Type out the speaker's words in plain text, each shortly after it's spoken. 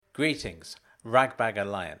Greetings, Ragbag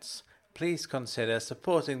Alliance. Please consider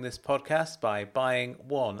supporting this podcast by buying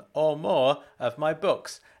one or more of my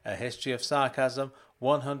books, A History of Sarcasm,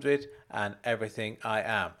 100 and Everything I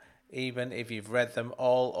Am. Even if you've read them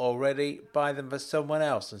all already, buy them for someone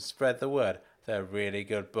else and spread the word. They're really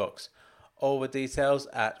good books. All the details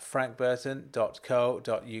at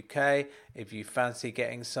frankburton.co.uk. If you fancy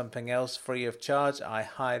getting something else free of charge, I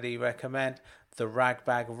highly recommend the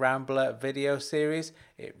Ragbag Rambler video series.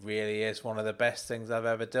 It really is one of the best things I've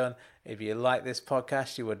ever done. If you like this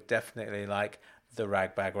podcast, you would definitely like the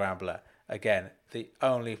Ragbag Rambler. Again, the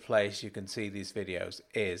only place you can see these videos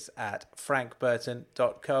is at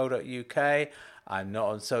frankburton.co.uk. I'm not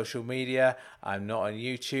on social media. I'm not on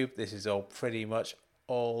YouTube. This is all pretty much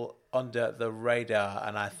all under the radar,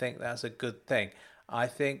 and I think that's a good thing. I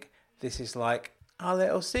think this is like our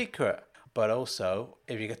little secret. But also,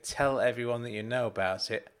 if you could tell everyone that you know about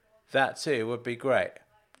it, that too would be great.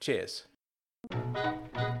 Cheers.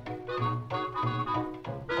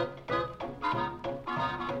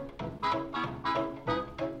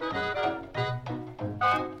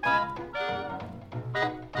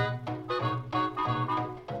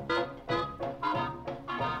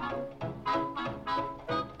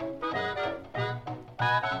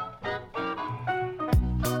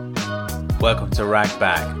 Welcome to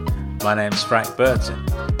Ragbag. My name's Frank Burton.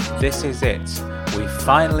 This is it. We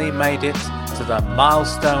finally made it to the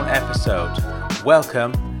milestone episode.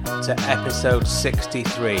 Welcome to episode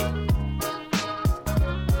 63.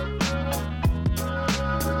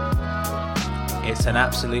 It's an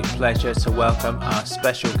absolute pleasure to welcome our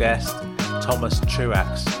special guest, Thomas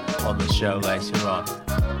Truax, on the show later on.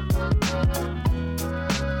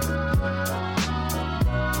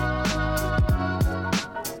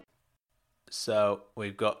 So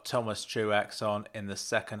we've got Thomas Truax on in the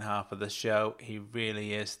second half of the show. He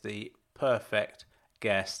really is the perfect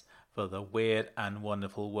guest for the weird and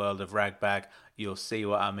wonderful world of Ragbag. You'll see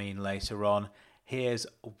what I mean later on. Here's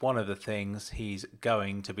one of the things he's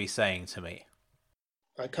going to be saying to me.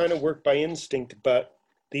 I kind of work by instinct, but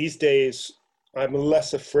these days I'm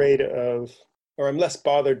less afraid of, or I'm less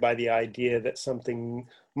bothered by the idea that something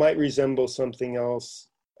might resemble something else.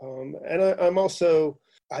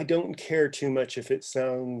 I don't care too much if it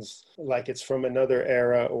sounds like it's from another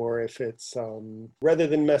era, or if it's, rather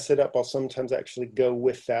than mess it up, I'll sometimes actually go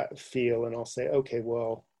with that feel and I'll say, okay,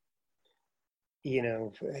 well, I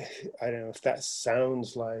don't know if that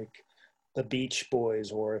sounds like the Beach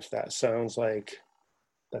Boys, or if that sounds like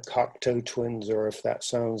the Cocteau Twins, or if that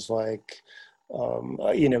sounds like,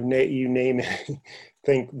 you name it.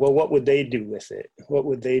 Think, well, what would they do with it? What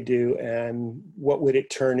would they do, and what would it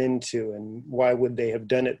turn into, and why would they have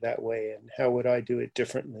done it that way, and how would I do it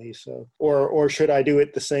differently? So, or should I do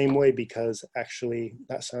it the same way because actually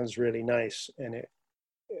that sounds really nice, and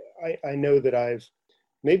I know that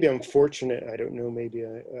maybe I'm fortunate. I don't know. Maybe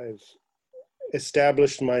I've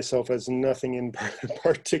established myself as nothing in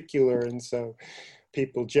particular, and so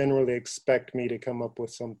people generally expect me to come up with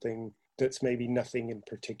something that's maybe nothing in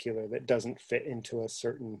particular, that doesn't fit into a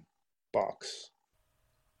certain box.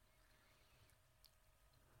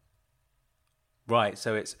 Right,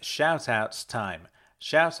 so it's shout outs time.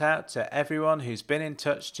 Shout out to everyone who's been in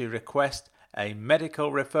touch to request a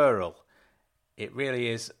medical referral. It really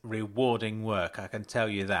is rewarding work, I can tell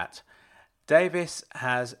you that. Davis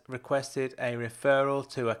has requested a referral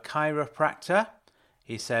to a chiropractor.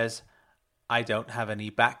 He says, I don't have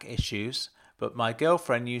any back issues, but my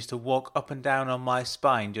girlfriend used to walk up and down on my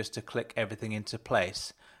spine just to click everything into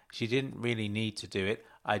place. She didn't really need to do it,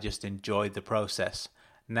 I just enjoyed the process.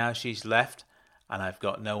 Now she's left, and I've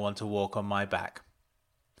got no one to walk on my back.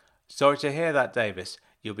 Sorry to hear that, Davis.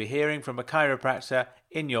 You'll be hearing from a chiropractor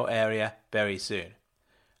in your area very soon.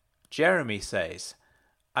 Jeremy says,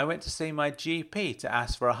 I went to see my GP to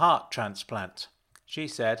ask for a heart transplant. She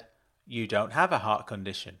said, you don't have a heart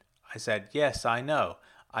condition. I said, yes, I know.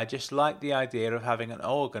 I just like the idea of having an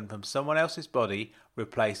organ from someone else's body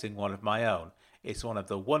replacing one of my own. It's one of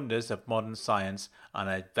the wonders of modern science, and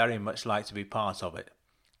I'd very much like to be part of it.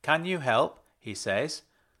 Can you help? He says.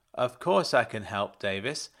 Of course I can help,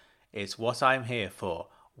 Davis. It's what I'm here for.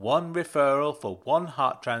 One referral for one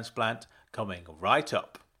heart transplant coming right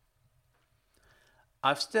up.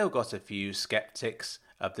 I've still got a few skeptics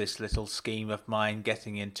of this little scheme of mine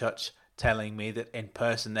getting in touch, telling me that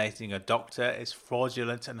impersonating a doctor is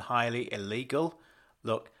fraudulent and highly illegal.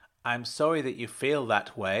 Look, I'm sorry that you feel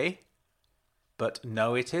that way, but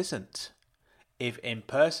no, it isn't. If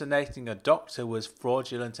impersonating a doctor was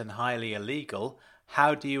fraudulent and highly illegal,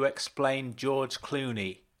 how do you explain George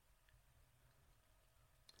Clooney?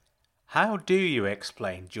 How do you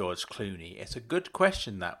explain George Clooney? It's a good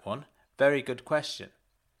question, that one. Very good question.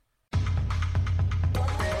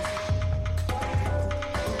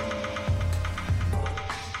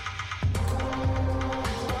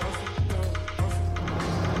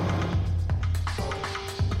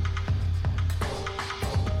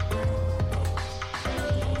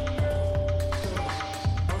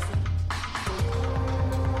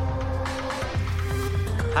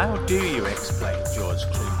 How do you explain George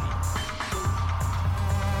Clooney?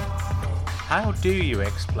 How do you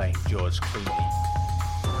explain George Clooney?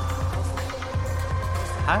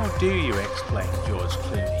 How do you explain George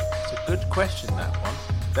Clooney? It's a good question, that one.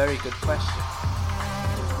 Very good question.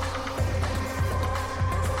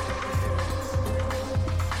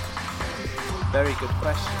 Very good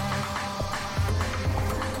question.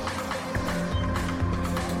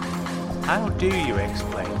 How do you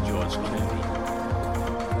explain George Clooney?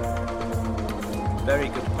 Very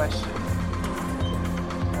good question.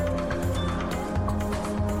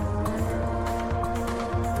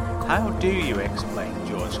 How do you explain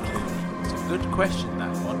George Clooney? It's a good question,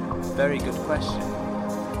 that one. Very good question.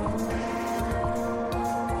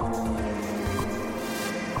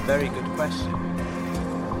 Very good question.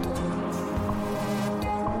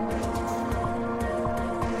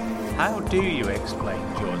 How do you explain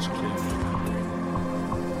George Clooney?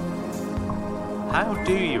 How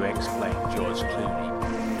do you explain George Clooney?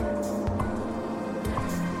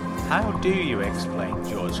 How do you explain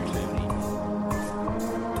George Clooney?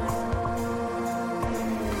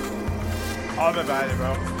 I'm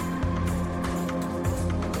available.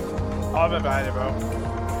 I'm available.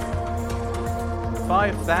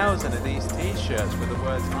 5,000 of these t-shirts with the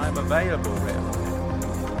words "I'm available" written on it.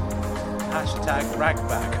 Hashtag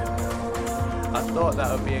ragbag. I thought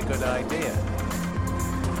that would be a good idea.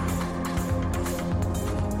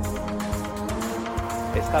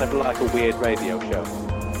 It's kind of like a weird radio show.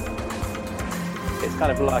 It's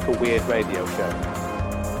kind of like a weird radio show.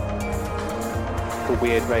 A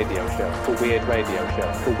weird radio show. A weird radio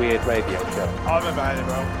show. A weird radio show. I'm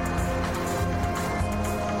available.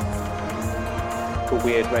 A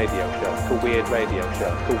weird radio show. A weird radio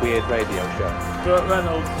show. A weird radio show. Burt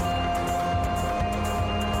Reynolds.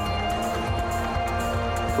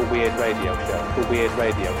 A weird radio show. A weird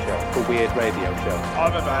radio show. A weird radio show.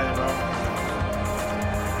 I'm available.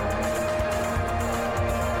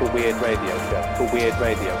 A weird radio show. A weird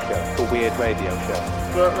radio show. A weird radio show.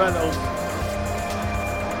 Burt Reynolds.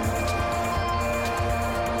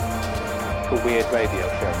 A weird radio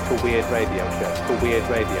show. A weird radio show. A weird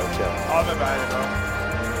radio show. I'm available.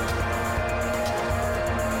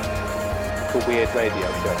 A weird radio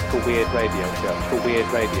show. A weird radio show. A weird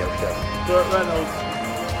radio show. Burt Reynolds.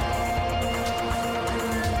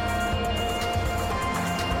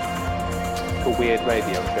 A weird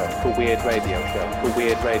radio show. A weird radio show. A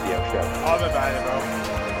weird radio show. I'm available.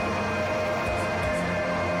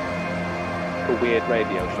 A weird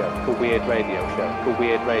radio show. A weird radio show. A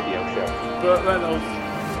weird radio show. Burt Reynolds.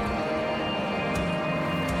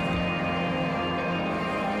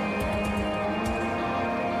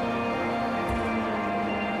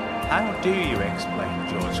 How do you explain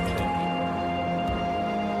George Clooney?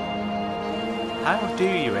 How do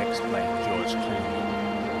you explain George Clooney?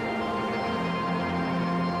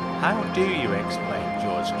 How do you explain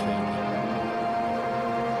George Clooney?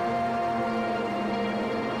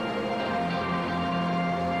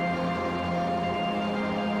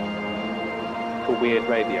 A weird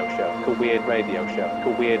radio show. A weird radio show. A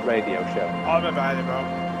weird radio show. I'm available.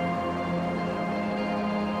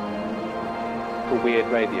 A weird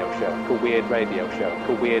radio show. A weird radio show.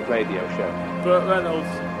 A weird radio show. Burt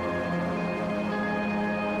Reynolds.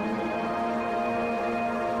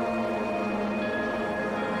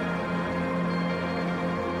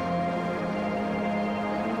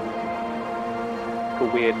 A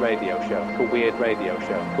weird radio show. A weird radio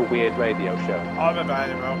show. A weird radio show. I'm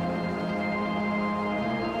available.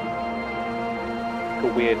 A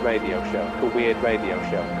weird radio show. A weird radio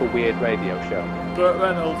show. A weird radio show. Burt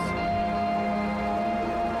Reynolds.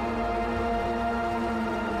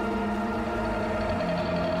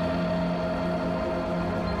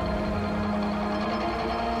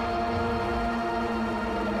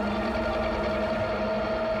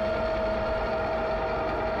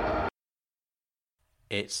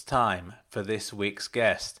 It's time for this week's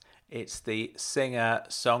guest. It's the singer,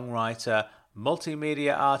 songwriter,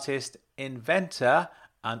 multimedia artist, inventor,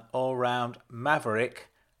 and all-round maverick,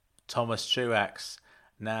 Thomas Truax.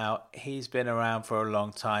 Now, he's been around for a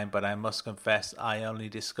long time, but I must confess I only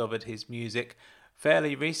discovered his music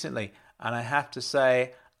fairly recently, and I have to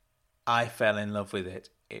say I fell in love with it.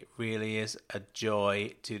 It really is a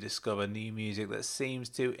joy to discover new music that seems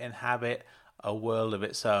to inhabit a world of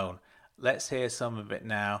its own. Let's hear some of it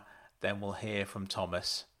now, then we'll hear from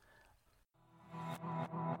Thomas.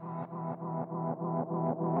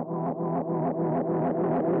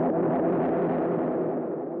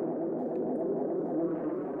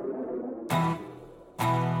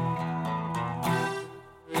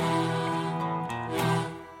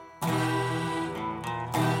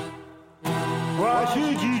 Why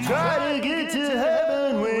should you try to get to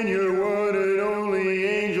heaven when you're one and only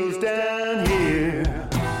angels down here?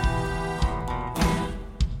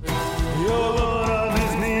 You're born on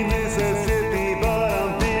this mean Mississippi, but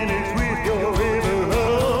I'm finished with your river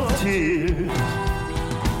of tears.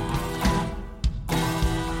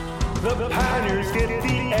 The pioneers get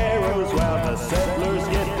the arrows while the settlers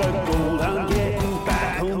get the gold. I'm getting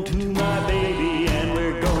back home to my baby and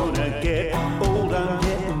we're gonna get old. I'm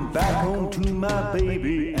getting back home to my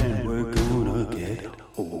baby and we're gonna get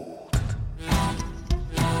old.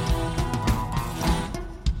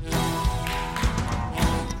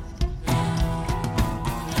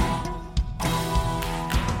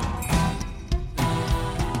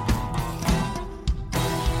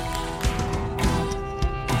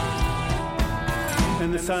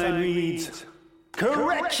 And the sign reads,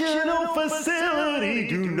 correctional facility,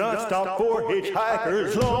 do not stop for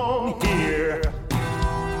hitchhikers long here.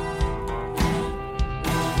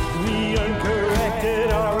 The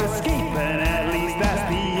uncorrected are escaping, at least that's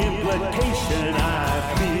the implication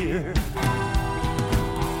I fear.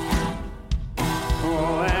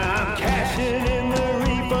 Oh, and I'm cashing in the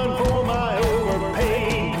refund for my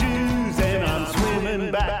overpaid dues, and I'm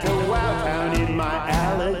swimming back to Wowtown in my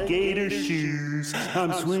alligator shoes.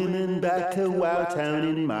 I'm swimming back to Wowtown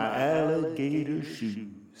in my alligator shoes.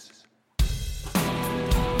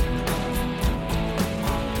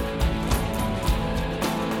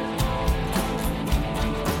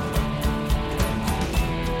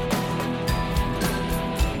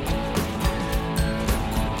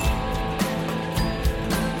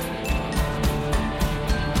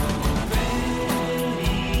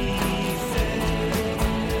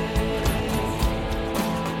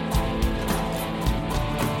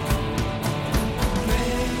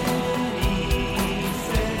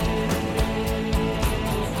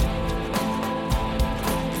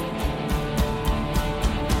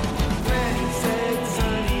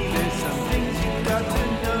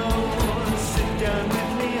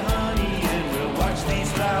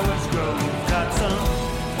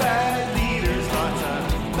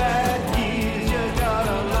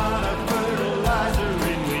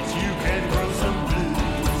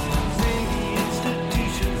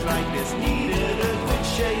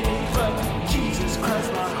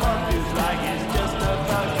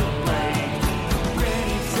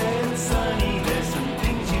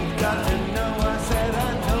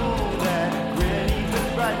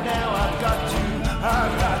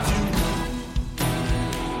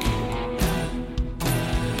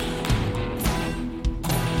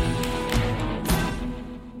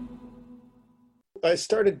 I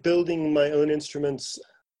started building my own instruments.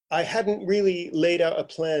 I hadn't really laid out a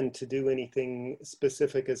plan to do anything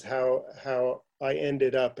specific as how I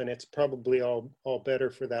ended up, and it's probably all better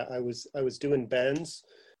for that. I was doing bands.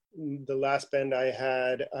 The last band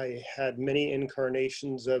I had many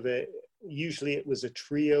incarnations of it. Usually it was a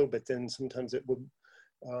trio, but then sometimes it would.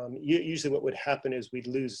 Usually what would happen is we'd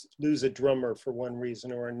lose a drummer for one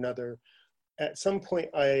reason or another. At some point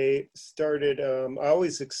I started, I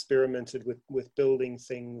always experimented with building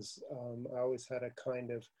things. I always had a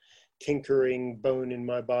kind of tinkering bone in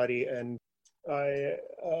my body. And I,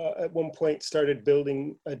 at one point, started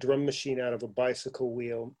building a drum machine out of a bicycle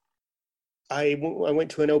wheel. I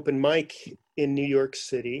went to an open mic in New York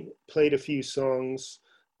City, played a few songs,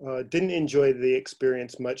 didn't enjoy the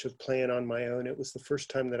experience much of playing on my own. It was the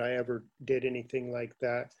first time that I ever did anything like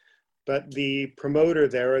that. But the promoter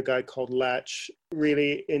there, a guy called Latch,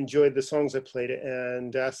 really enjoyed the songs I played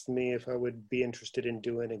and asked me if I would be interested in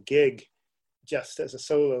doing a gig just as a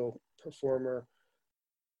solo performer.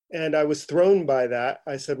 And I was thrown by that.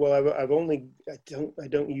 I said, well, I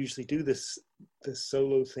don't usually do this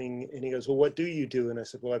solo thing. And he goes, well, what do you do? And I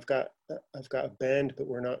said, well, I've got a band, but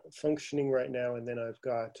we're not functioning right now. And then I've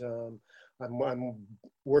got, I'm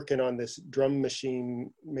working on this drum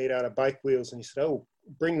machine made out of bike wheels. And he said, oh,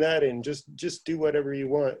 bring that in, just do whatever you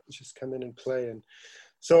want, just come in and play. And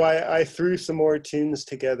so I threw some more tunes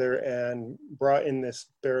together and brought in this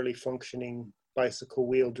barely functioning bicycle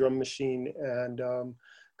wheel drum machine, and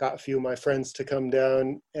got a few of my friends to come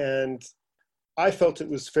down. And I felt it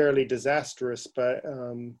was fairly disastrous, but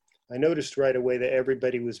I noticed right away that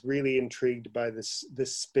everybody was really intrigued by this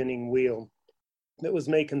spinning wheel that was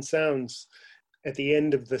making sounds. At the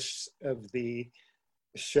end of the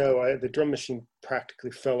show, the drum machine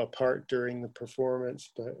practically fell apart during the performance,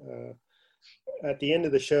 but at the end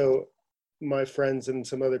of the show, my friends and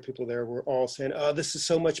some other people there were all saying, "Oh, this is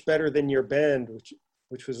so much better than your band,"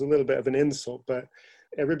 which was a little bit of an insult, but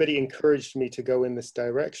everybody encouraged me to go in this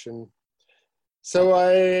direction. So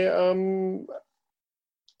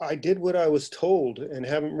I did what I was told and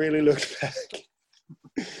haven't really looked back.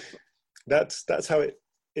 That's how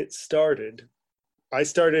it started. I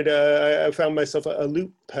found myself a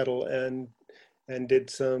loop pedal and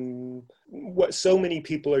did what so many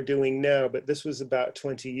people are doing now, but this was about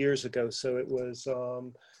 20 years ago. So it was,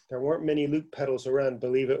 there weren't many loop pedals around,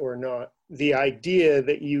 believe it or not. The idea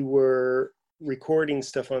that you were recording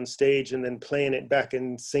stuff on stage and then playing it back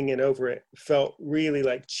and singing over it felt really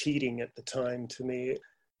like cheating at the time to me.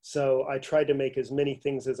 So I tried to make as many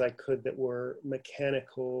things as I could that were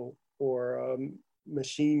mechanical or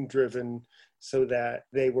machine driven so that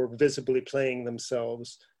they were visibly playing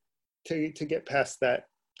themselves to get past that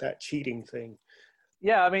cheating thing.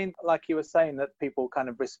 Yeah, I mean, like you were saying, that people kind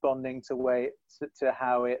of responding to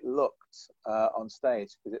how it looked on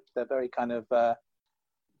stage, because they're very kind of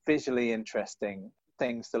visually interesting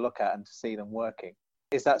things to look at and to see them working.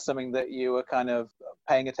 Is that something that you were kind of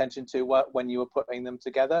paying attention to when you were putting them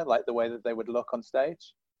together, like the way that they would look on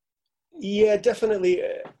stage? Yeah, definitely.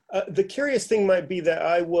 The curious thing might be that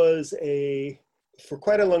for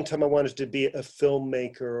quite a long time, I wanted to be a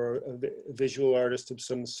filmmaker or a visual artist of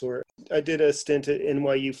some sort. I did a stint at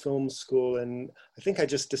NYU Film School, and I think I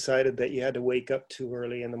just decided that you had to wake up too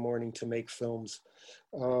early in the morning to make films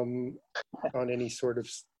on any sort of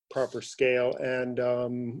proper scale. And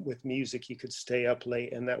with music, you could stay up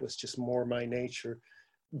late, and that was just more my nature.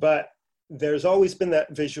 But there's always been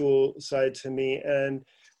that visual side to me. And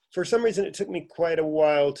for some reason, it took me quite a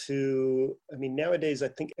while nowadays, I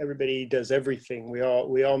think everybody does everything. We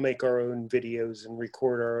all make our own videos and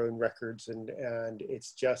record our own records. And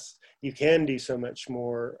it's just, you can do so much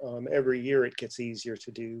more. Every year it gets easier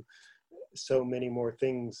to do so many more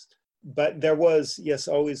things. But there was, yes,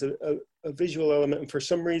 always a visual element. And for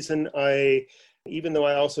some reason, even though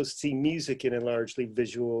I also see music in a largely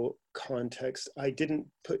visual context, I didn't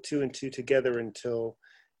put two and two together until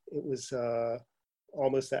it was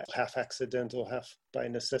almost that half accidental, half by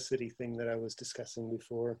necessity thing that I was discussing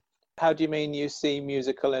before. How do you mean you see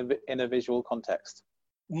musical in a visual context?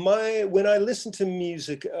 When I listen to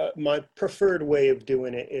music, my preferred way of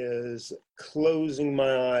doing it is closing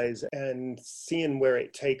my eyes and seeing where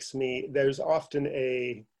it takes me. There's often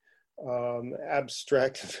a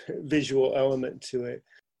abstract visual element to it.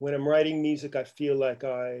 When I'm writing music, I feel like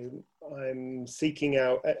I'm seeking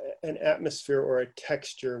out an atmosphere or a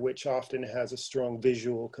texture which often has a strong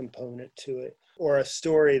visual component to it, or a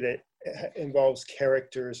story that involves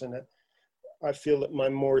characters. And I feel that my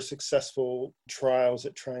more successful trials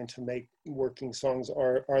at trying to make working songs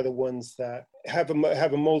are the ones that have a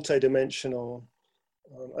multidimensional.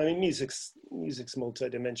 Music's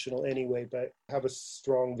multidimensional anyway, but have a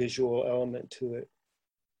strong visual element to it.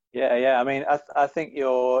 Yeah. I mean, I think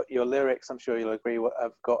your lyrics, I'm sure you'll agree,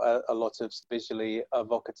 have got a lot of visually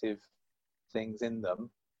evocative things in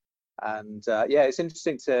them. And it's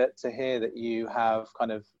interesting to hear that you have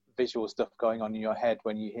kind of visual stuff going on in your head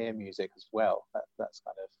when you hear music as well. That's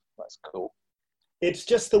cool. It's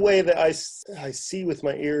just the way that I see with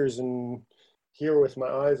my ears and hear with my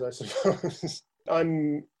eyes, I suppose.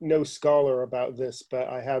 I'm no scholar about this, but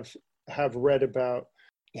I have read about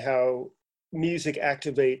how music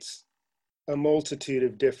activates a multitude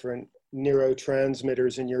of different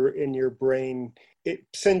neurotransmitters in your brain. It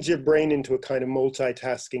sends your brain into a kind of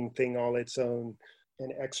multitasking thing all its own,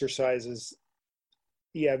 and exercises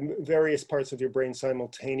various parts of your brain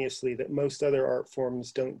simultaneously that most other art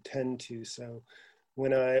forms don't tend to. So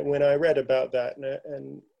when I read about that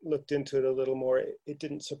and looked into it a little more, it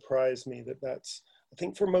didn't surprise me that's, I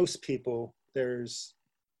think for most people, there's,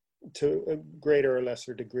 to a greater or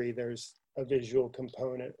lesser degree, there's a visual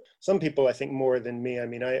component. Some people, I think, more than me. I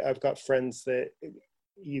mean, I've got friends that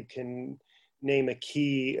you can name a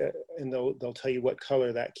key and they'll tell you what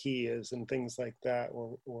color that key is and things like that.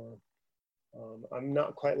 Or I'm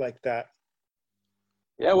not quite like that.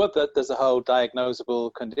 Yeah, well, there's a whole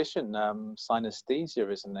diagnosable condition,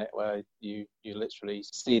 synesthesia, isn't it? Where you literally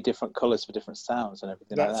see different colors for different sounds and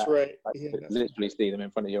everything. That's like that. right. Like, literally see them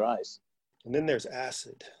in front of your eyes. And then there's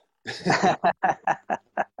acid.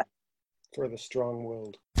 For the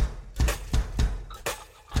strong-willed.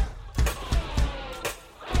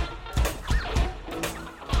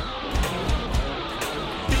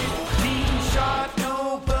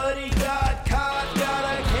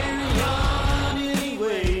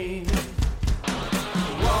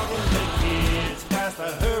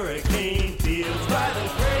 hurricane fields. By the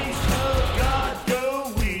grace of God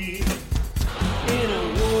go we, in a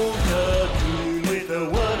warm cocoon with the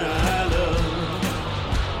one I love.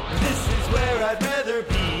 This is where I'd rather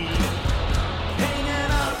be,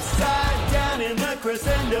 hanging upside down in the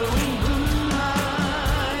crescendoing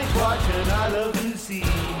moonlight, watching I Love Lucy.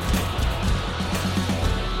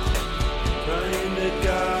 Praying that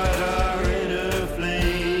God our inner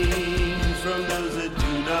flames from those that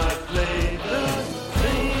do not play the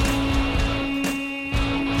flame.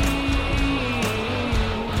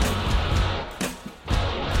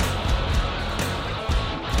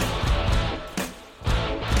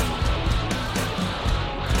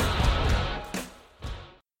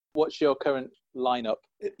 What's your current lineup?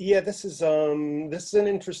 Yeah, this is an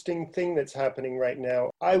interesting thing that's happening right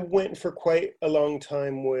now. I went for quite a long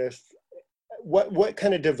time with what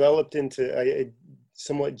kind of developed into, I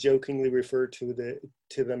somewhat jokingly refer to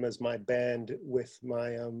them as my band, with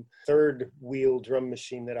my third wheel drum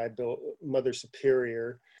machine that I built, Mother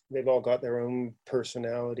Superior. They've all got their own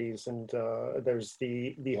personalities, and there's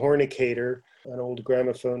the Hornicator, an old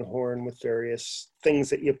gramophone horn with various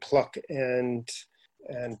things that you pluck and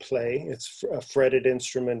play. It's a fretted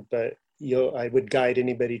instrument, but I would guide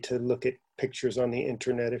anybody to look at pictures on the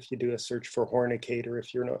internet if you do a search for Hornicator,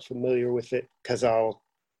 if you're not familiar with it, because I'll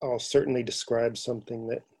certainly describe something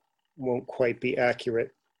that won't quite be accurate.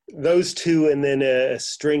 Those two, and then a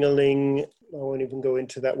String-a-ling. I won't even go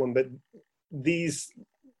into that one, but these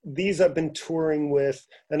I've been touring with,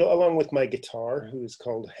 and along with my guitar, who is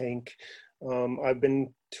called Hank. I've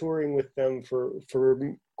been touring with them for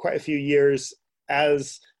quite a few years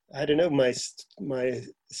as, I don't know, my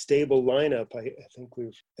stable lineup. I think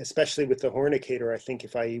especially with the Hornicator, I think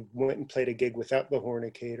if I went and played a gig without the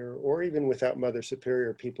Hornicator, or even without Mother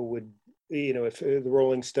Superior, people would, if the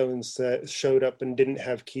Rolling Stones showed up and didn't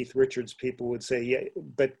have Keith Richards, people would say, yeah,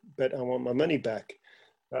 but I want my money back,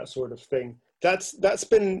 that sort of thing. That's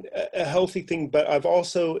been a healthy thing, but I've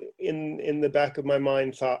also, in the back of my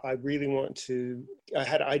mind, thought I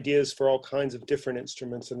had ideas for all kinds of different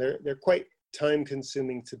instruments, and they're quite time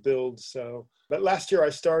consuming to build. So, but last year I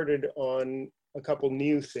started on a couple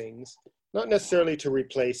new things, not necessarily to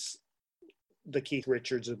replace the Keith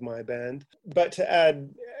Richards of my band, but to add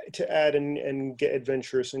and get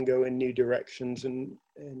adventurous and go in new directions and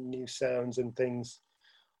new sounds and things.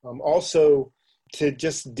 Also to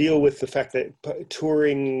just deal with the fact that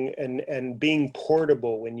touring and being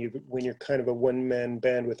portable when you're kind of a one-man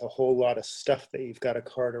band with a whole lot of stuff that you've got to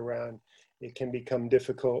cart around, it can become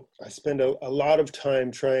difficult. I spend a lot of time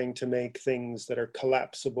trying to make things that are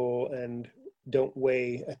collapsible and don't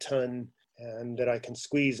weigh a ton, and that I can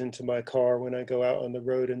squeeze into my car when I go out on the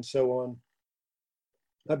road and so on.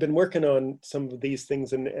 I've been working on some of these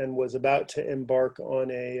things and was about to embark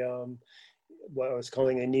on what I was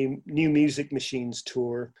calling a new music machines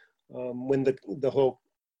tour when the whole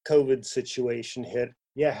COVID situation hit.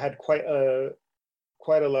 Yeah, had quite a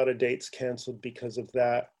lot of dates canceled because of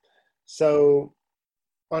that. So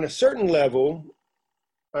on a certain level,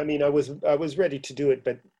 I mean, I was ready to do it,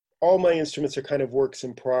 but all my instruments are kind of works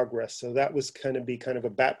in progress. So that was kind of a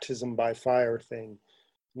baptism by fire thing.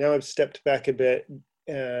 Now I've stepped back a bit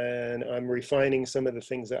and I'm refining some of the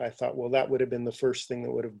things that I thought, well, that would have been the first thing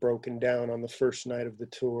that would have broken down on the first night of the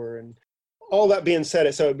tour. And all that being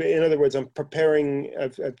said, so in other words, I'm preparing,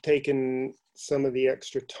 I've taken some of the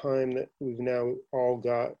extra time that we've now all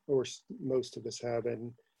got, or most of us have,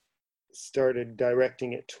 and started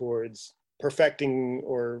directing it towards perfecting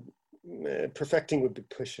would be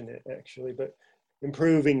pushing it actually, but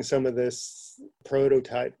improving some of this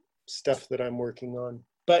prototype stuff that I'm working on.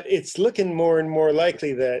 But it's looking more and more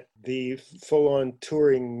likely that the full-on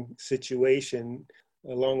touring situation,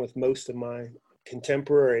 along with most of my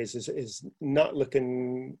contemporaries, is not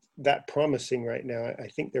looking that promising right now. I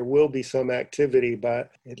think there will be some activity,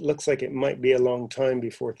 but it looks like it might be a long time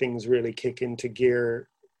before things really kick into gear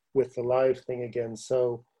with the live thing again.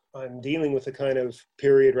 So I'm dealing with a kind of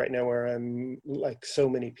period right now where I'm, like so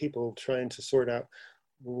many people, trying to sort out,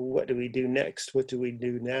 what do we do next? What do we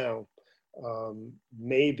do now?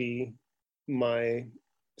 Maybe my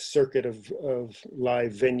circuit of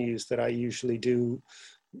live venues that I usually do,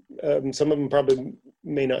 some of them probably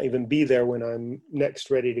may not even be there when I'm next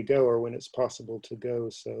ready to go, or when it's possible to go.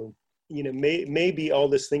 So, maybe all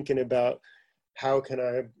this thinking about how can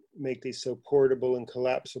I make these so portable and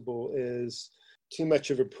collapsible is too much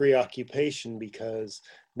of a preoccupation, because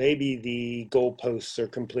maybe the goalposts are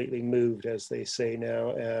completely moved, as they say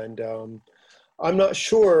now. And I'm not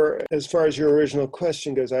sure, as far as your original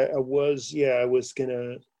question goes. I was going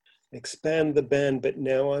to expand the band, but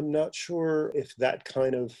now I'm not sure if that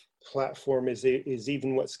kind of platform is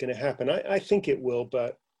even what's going to happen. I think it will,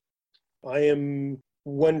 but I am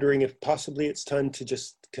wondering if possibly it's time to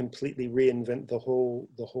just completely reinvent the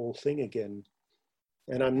whole thing again.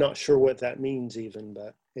 And I'm not sure what that means even,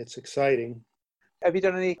 but it's exciting. Have you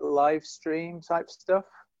done any live stream type stuff?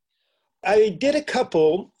 I did a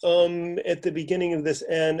couple at the beginning of this,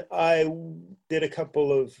 and I did a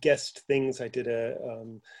couple of guest things. I did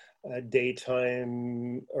a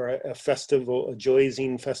daytime or a festival, a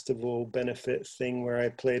Joyzine festival benefit thing where I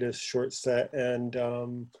played a short set, and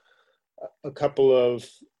a couple of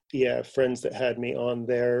friends that had me on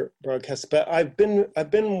their broadcast. But I've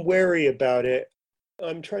been wary about it.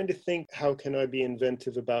 I'm trying to think, how can I be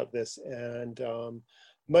inventive about this? And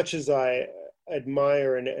much as I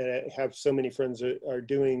admire and have so many friends that are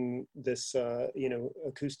doing this,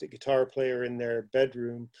 acoustic guitar player in their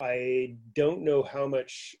bedroom, I don't know how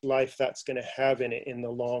much life that's going to have in it in the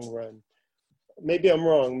long run. Maybe I'm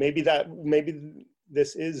wrong. Maybe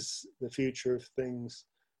this is the future of things.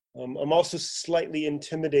 I'm also slightly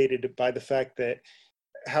intimidated by the fact that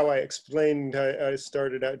how I explained I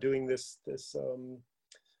started out doing this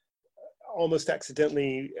almost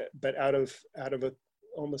accidentally, but out of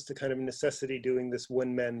almost a kind of necessity, doing this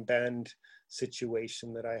one-man band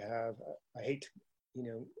situation that I have. I hate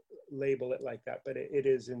to, label it like that, but it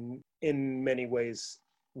is in many ways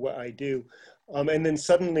what I do. And then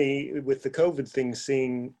suddenly with the COVID thing,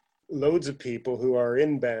 seeing loads of people who are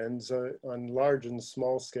in bands on large and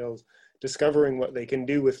small scales, discovering what they can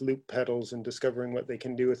do with loop pedals and discovering what they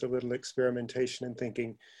can do with a little experimentation, and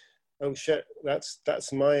thinking, oh shit,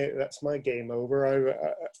 that's my game over.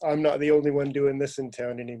 I'm not the only one doing this in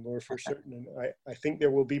town anymore, for certain. And I think there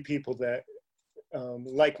will be people that,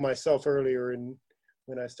 like myself earlier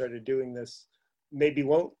when I started doing this, maybe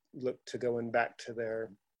won't look to going back to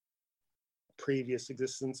their previous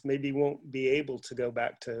existence, maybe won't be able to go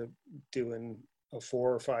back to doing a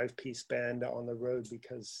 4 or 5 piece band on the road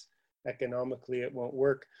because economically it won't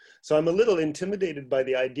work. So I'm a little intimidated by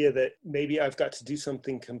the idea that maybe I've got to do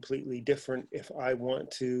something completely different if I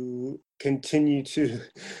want to continue to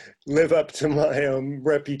live up to my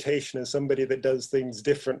reputation as somebody that does things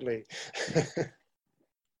differently.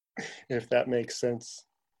 If that makes sense.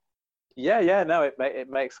 Yeah, no, it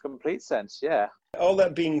makes complete sense. Yeah. All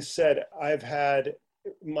that being said, I've had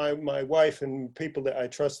my wife and people that I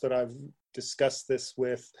trust that I've discussed this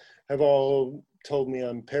with have all told me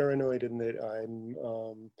I'm paranoid, and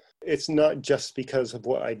that it's not just because of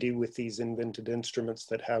what I do with these invented instruments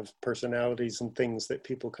that have personalities and things that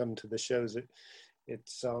people come to the shows. It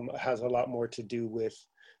has a lot more to do with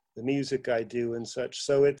the music I do and such.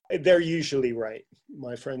 So they're usually right.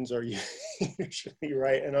 My friends are usually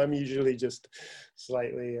right, and I'm usually just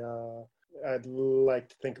slightly, I'd like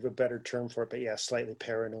to think of a better term for it, but yeah, slightly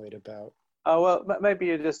paranoid about. Oh, well, maybe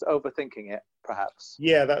you're just overthinking it, perhaps.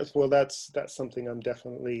 Yeah, that's something I'm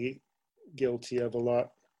definitely guilty of a lot.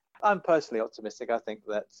 I'm personally optimistic. I think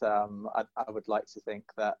that I would like to think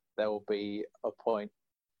that there will be a point,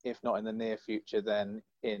 if not in the near future, then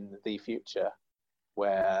in the future,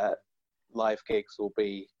 where live gigs will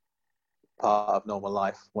be part of normal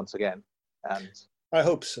life once again. And I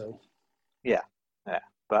hope so. Yeah.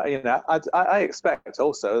 But, I expect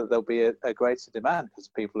also that there'll be a greater demand because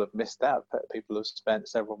people have missed out. People have spent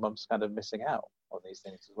several months kind of missing out on these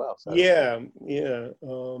things as well. So. Yeah.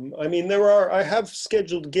 I mean, I have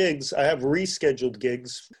scheduled gigs. I have rescheduled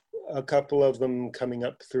gigs, a couple of them coming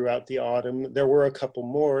up throughout the autumn. There were a couple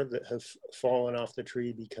more that have fallen off the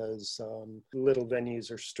tree because little venues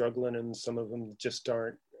are struggling, and some of them just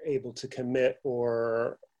aren't able to commit,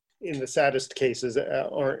 or in the saddest cases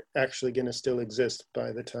aren't actually going to still exist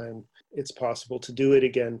by the time it's possible to do it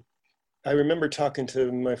again. I remember talking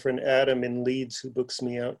to my friend Adam in Leeds, who books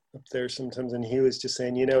me out up there sometimes, and he was just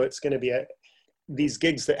saying, it's going to be these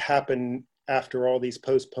gigs that happen after all these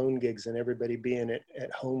postponed gigs and everybody being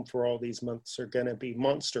at home for all these months are going to be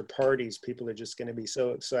monster parties. People are just going to be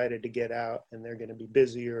so excited to get out, and they're going to be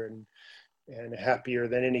busier and happier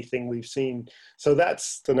than anything we've seen. So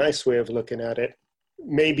that's the nice way of looking at it.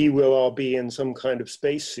 Maybe we'll all be in some kind of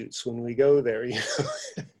spacesuits when we go there.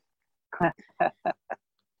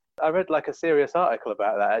 I read like a serious article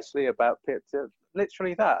about that, actually, about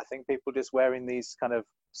literally that. I think people just wearing these kind of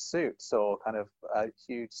suits or kind of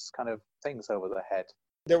huge kind of things over their head.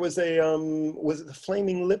 There was was it the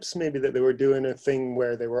Flaming Lips maybe, that they were doing a thing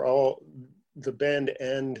where they were all, the band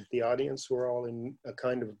and the audience were all in a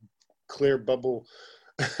kind of clear bubble.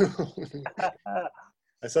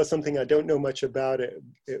 I saw something, I don't know much about it.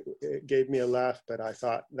 It gave me a laugh, but I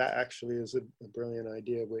thought that actually is a brilliant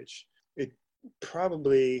idea, which it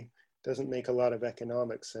probably doesn't make a lot of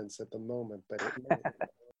economic sense at the moment, but it might.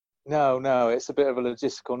 No, it's a bit of a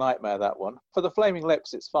logistical nightmare, that one. For the Flaming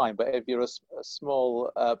Lips, it's fine, but if you're a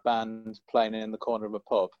small band playing in the corner of a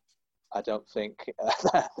pub, I don't think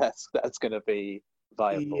that's going to be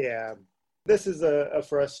viable. Yeah, this is a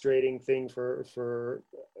frustrating thing for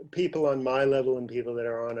people on my level and people that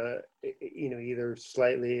are on either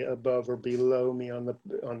slightly above or below me on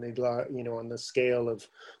the scale of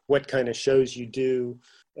what kind of shows you do.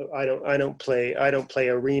 I don't play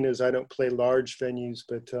arenas, I don't play large venues,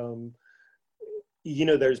 but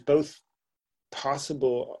there's both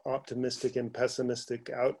possible optimistic and pessimistic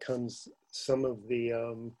outcomes. Some of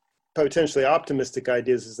the potentially optimistic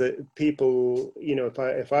ideas is that people,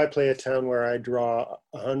 if I play a town where I draw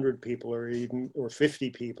 100 people or 50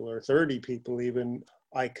 people or 30 people even,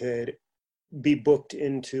 I could be booked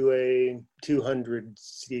into a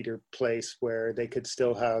 200-seater place where they could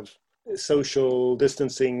still have social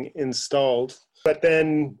distancing installed. But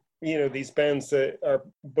then, these bands that are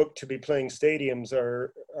booked to be playing stadiums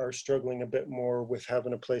are struggling a bit more with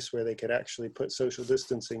having a place where they could actually put social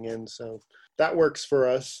distancing in. So that works for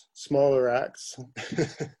us, smaller acts.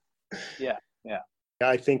 Yeah.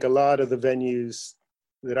 I think a lot of the venues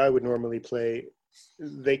that I would normally play,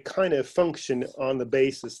 they kind of function on the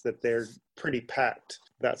basis that they're pretty packed.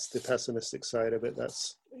 That's the pessimistic side of it.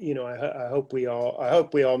 That's, I hope we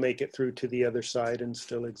all make it through to the other side and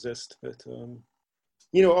still exist. But,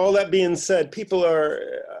 all that being said,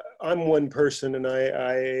 I'm one person and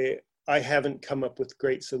I haven't come up with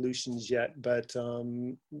great solutions yet, but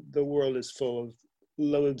the world is full of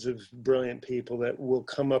loads of brilliant people that will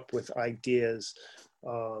come up with ideas.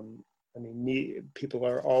 People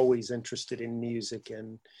are always interested in music,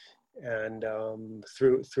 and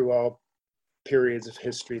through all periods of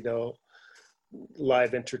history, though,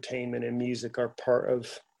 live entertainment and music are part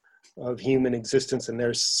of human existence, and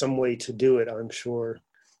there's some way to do it. I'm sure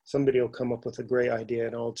somebody will come up with a great idea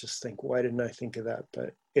and I'll just think, why didn't I think of that?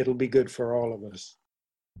 But it'll be good for all of us.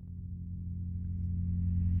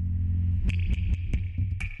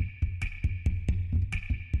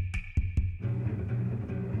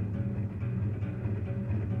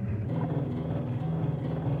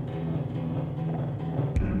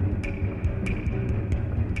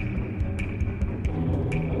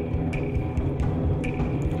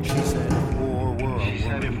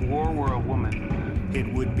 It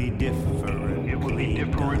would be different. It would be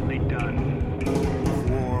differently done.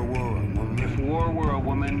 If war were a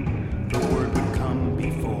woman, the word would come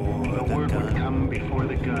before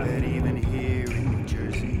the gun.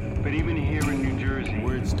 But even here in New Jersey,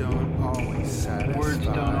 words don't always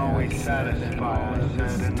satisfy. I said,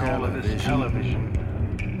 and all of this television.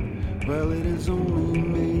 Well, it has only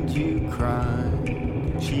made you cry.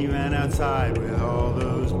 She ran outside with all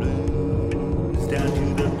those blues, down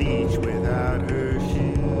to the beach without her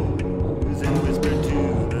shoes, and whispered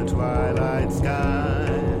to the twilight sky,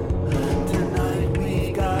 tonight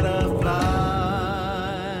we gotta fly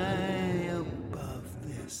above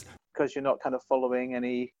this. Because you're not kind of following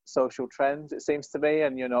any social trends, it seems to me,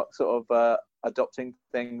 and you're not sort of adopting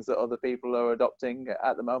things that other people are adopting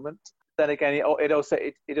at the moment. Then again,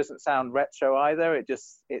 it doesn't sound retro either.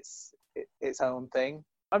 It's its own thing.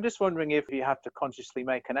 I'm just wondering if you have to consciously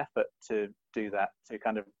make an effort to do that, to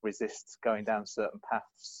kind of resist going down certain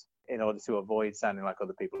paths in order to avoid sounding like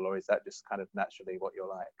other people, or is that just kind of naturally what you're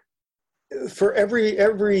like? For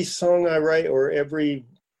every song I write, or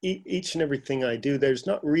each and everything I do, there's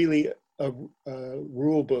not really a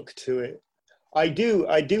rule book to it. I do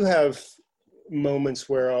have moments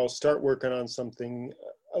where I'll start working on something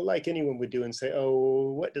like anyone would do and say,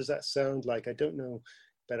 oh, what does that sound like? I don't know.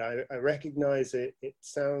 But I recognize it. It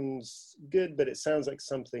sounds good, but it sounds like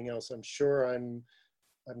something else. I'm sure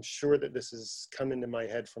that this has come into my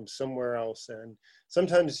head from somewhere else. And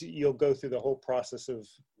sometimes you'll go through the whole process of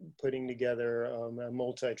putting together a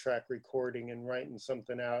multi-track recording and writing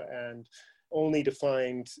something out, and only to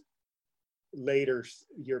find later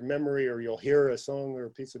your memory, or you'll hear a song or a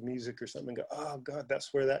piece of music or something and go, oh God,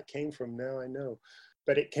 that's where that came from. Now I know.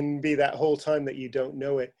 But it can be that whole time that you don't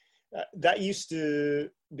know it. That used to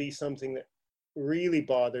be something that really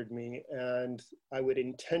bothered me, and I would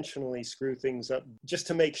intentionally screw things up just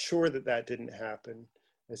to make sure that didn't happen.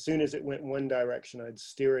 As soon as it went one direction, I'd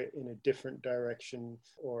steer it in a different direction,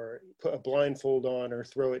 or put a blindfold on, or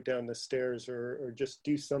throw it down the stairs, or just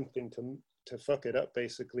do something to fuck it up,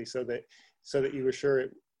 basically, so that you were sure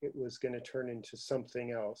it was going to turn into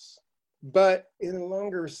something else. But in a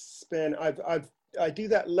longer span, I do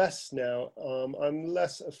that less now. I'm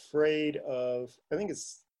less afraid of, I think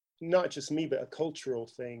it's not just me, but a cultural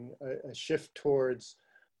thing, a shift towards,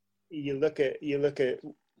 you look at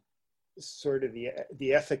sort of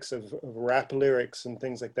the ethics of rap lyrics and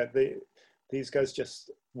things like that. These guys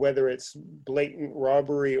just, whether it's blatant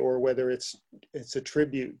robbery or whether it's a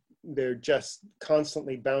tribute, they're just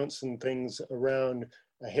constantly bouncing things around.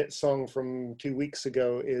 A hit song from 2 weeks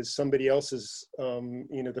ago is somebody else's,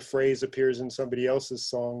 the phrase appears in somebody else's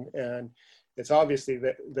song, and it's obviously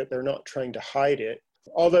that they're not trying to hide it.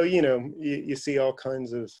 Although, you see all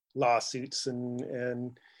kinds of lawsuits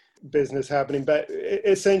and business happening, but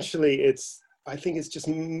essentially I think it's just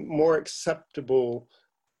more acceptable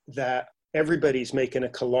that everybody's making a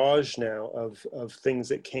collage now of things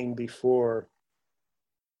that came before.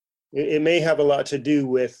 It may have a lot to do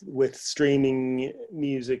with streaming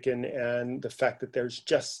music and the fact that there's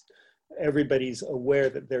just, everybody's aware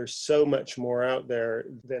that there's so much more out there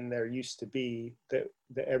than there used to be that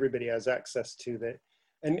everybody has access to, that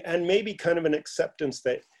and maybe kind of an acceptance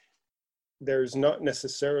that there's not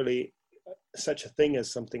necessarily such a thing as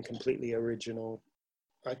something completely original.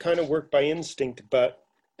 I kind of work by instinct, but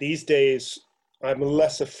these days I'm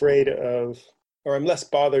less afraid of, or I'm less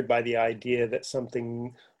bothered by the idea that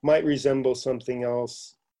something might resemble something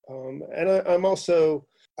else. And I'm also,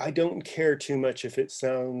 I don't care too much if it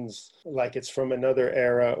sounds like it's from another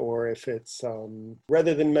era, or if it's,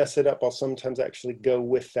 rather than mess it up, I'll sometimes actually go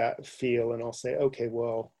with that feel and I'll say, okay,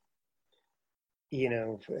 well, I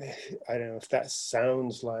don't know if that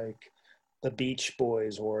sounds like the Beach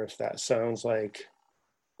Boys, or if that sounds like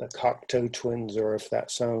the Cocteau Twins, or if that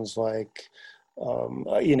sounds like,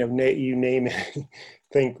 you name it.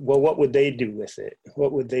 Think, well, what would they do with it?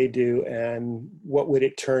 What would they do, and what would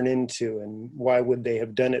it turn into, and why would they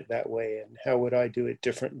have done it that way, and how would I do it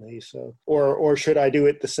differently? So, or should I do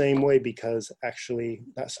it the same way because actually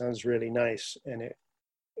that sounds really nice? And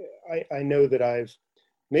I know that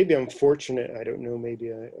maybe I'm fortunate. I don't know.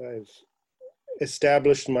 Maybe I've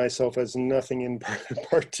established myself as nothing in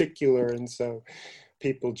particular, and so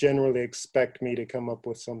people generally expect me to come up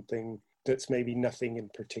with something that's maybe nothing in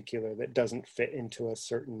particular, that doesn't fit into a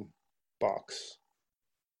certain box.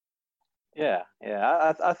 Yeah.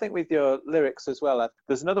 I think with your lyrics as well,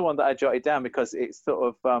 there's another one that I jotted down because it's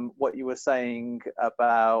sort of what you were saying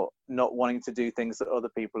about not wanting to do things that other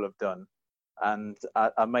people have done. And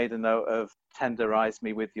I made a note of tenderize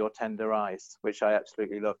me with your tender eyes, which I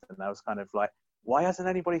absolutely loved. And I was kind of like, why hasn't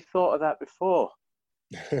anybody thought of that before?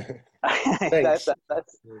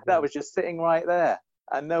 that was just sitting right there.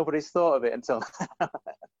 And nobody's thought of it until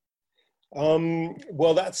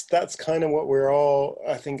well, that's kind of what we're all,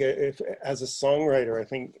 I think, if as a songwriter, I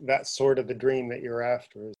think that's sort of the dream that you're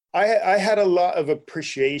after. I had a lot of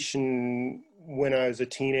appreciation when I was a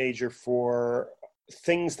teenager for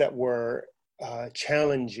things that were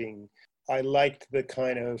challenging. I liked the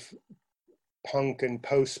kind of punk and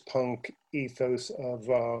post-punk ethos of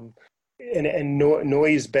and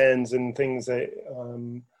noise bands and things that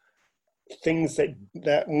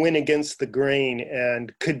went against the grain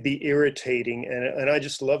and could be irritating, and I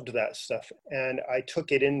just loved that stuff, and I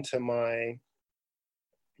took it into my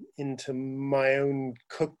own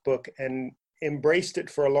cookbook and embraced it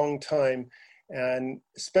for a long time, and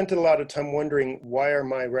spent a lot of time wondering, why are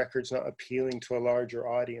my records not appealing to a larger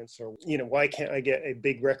audience? Or why can't I get a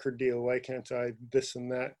big record deal? Why can't I this and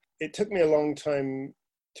that? It took me a long time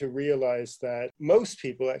to realize that most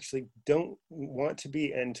people actually don't want to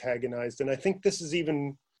be antagonized. And I think this is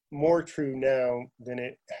even more true now than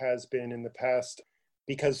it has been in the past,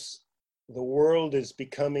 because the world is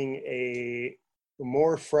becoming a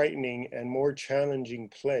more frightening and more challenging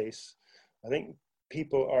place. I think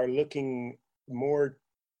people are looking more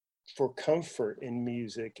for comfort in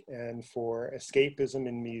music and for escapism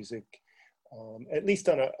in music, at least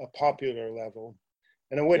on a popular level.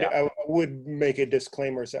 And I would make a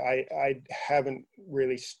disclaimer, so I haven't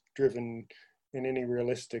really striven in any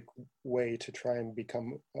realistic way to try and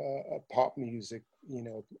become a pop musician.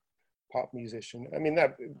 I mean,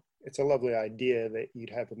 that it's a lovely idea that you'd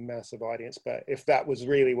have a massive audience, but if that was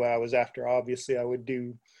really what I was after, obviously I would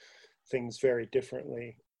do things very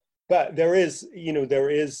differently. But there is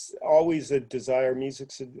always a desire. Music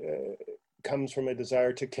comes from a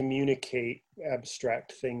desire to communicate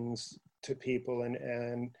abstract things to people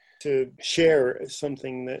and to share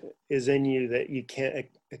something that is in you that you can't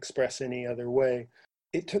express any other way.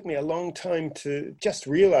 It took me a long time to just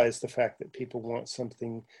realize the fact that people want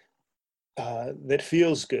something that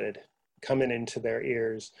feels good coming into their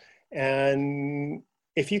ears. And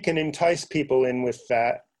if you can entice people in with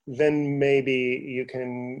that, then maybe you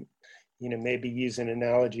can, maybe use an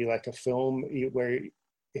analogy like a film, where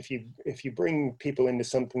if you bring people into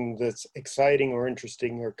something that's exciting or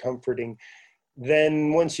interesting or comforting,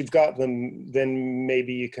 then once you've got them, then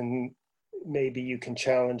maybe you can maybe you can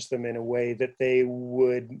challenge them in a way that they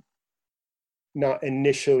would not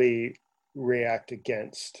initially react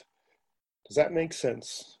against. Does that make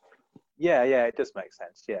sense? Yeah, it does make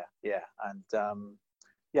sense. Yeah, and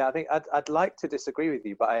I think I'd like to disagree with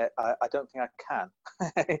you, but I don't think I can.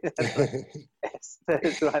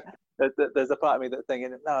 There's a part of me that's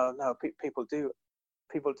thinking, no, people do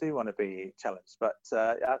want to be challenged, but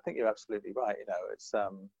I think you're absolutely right.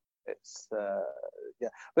 It's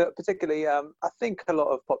but particularly I think a lot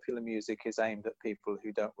of popular music is aimed at people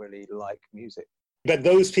who don't really like music. But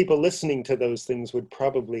those people listening to those things would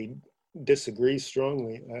probably disagree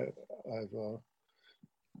strongly.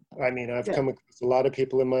 I've come across a lot of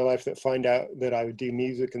people in my life that find out that I would do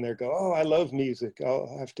music and they go, "Oh, I love music.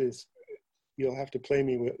 You'll have to play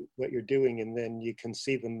me what you're doing," and then you can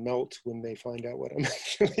see them melt when they find out what I'm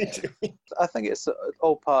actually doing. I think it's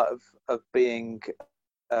all part of being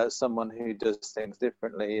someone who does things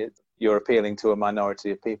differently. You're appealing to a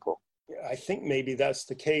minority of people. I think maybe that's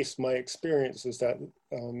the case. My experience is that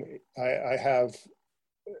I have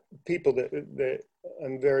people that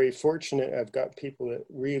I'm very fortunate. I've got people that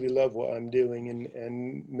really love what I'm doing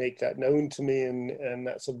and make that known to me, and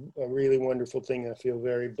that's a really wonderful thing. I feel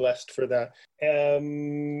very blessed for that.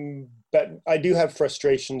 But I do have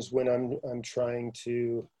frustrations when I'm trying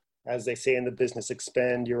to, as they say in the business,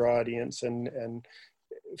 expand your audience and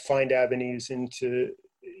find avenues into,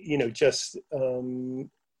 just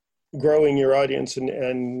growing your audience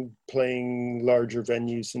and playing larger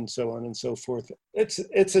venues and so on and so forth. It's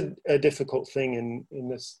a difficult thing in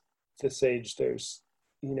this age. There's,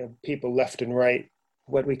 people left and right,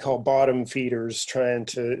 what we call bottom feeders, trying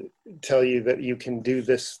to tell you that you can do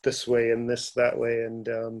this way and this that way. And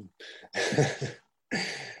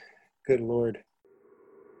good Lord.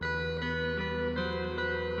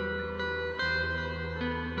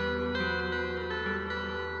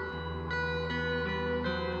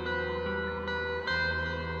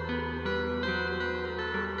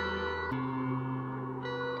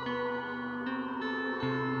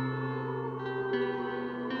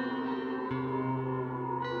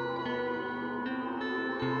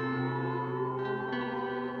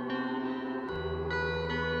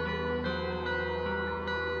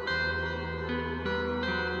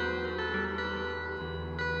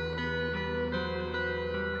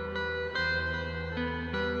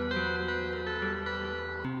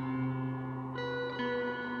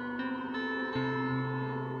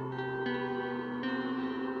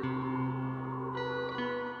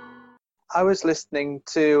 I was listening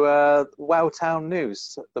to Wowtown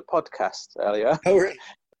News, the podcast earlier. Oh, really?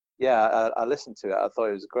 Yeah, I listened to it. I thought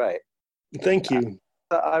it was great. Thank you.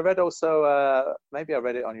 I read also, maybe I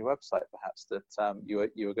read it on your website, perhaps, that you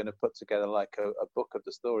were going to put together like a book of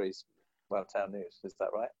the stories, Wowtown News. Is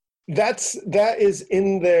that right? That is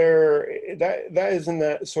in there. That is in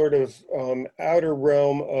that sort of outer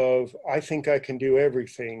realm of, I think I can do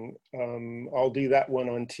everything. I'll do that one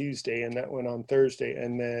on Tuesday and that one on Thursday,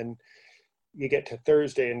 and then you get to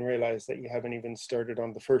Thursday and realize that you haven't even started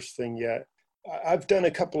on the first thing yet. I've done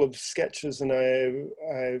a couple of sketches, and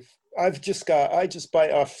I just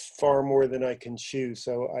bite off far more than I can chew.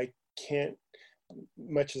 So I can't,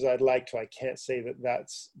 much as I'd like to, I can't say that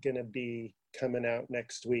that's going to be coming out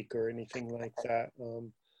next week or anything like that.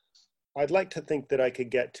 I'd like to think that I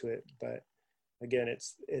could get to it, but again,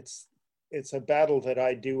 it's a battle that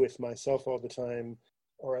I do with myself all the time,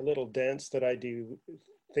 or a little dance that I do,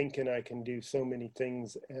 thinking I can do so many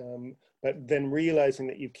things, but then realizing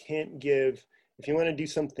that you can't give, if you want to do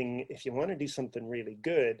something really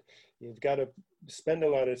good, you've got to spend a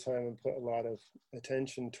lot of time and put a lot of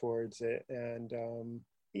attention towards it. And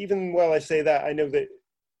even while I say that, I know that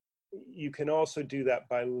you can also do that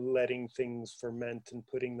by letting things ferment and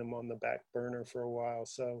putting them on the back burner for a while.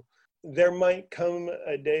 So there might come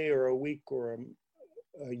a day or a week or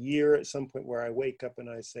a year at some point where I wake up and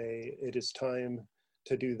I say, it is time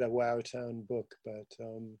to do the Wowtown book, but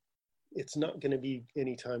it's not going to be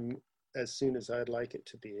anytime as soon as I'd like it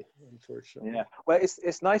to be, unfortunately. Yeah, well,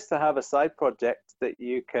 it's nice to have a side project that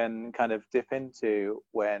you can kind of dip into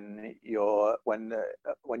when you're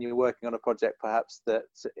working on a project perhaps that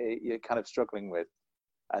you're kind of struggling with,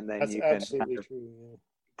 and then That's you can absolutely kind of true, yeah.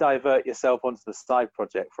 divert yourself onto the side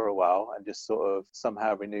project for a while and just sort of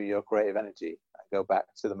somehow renew your creative energy and go back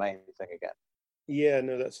to the main thing again. Yeah,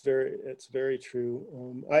 no, that's very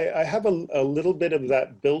true. I have a little bit of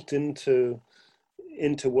that built into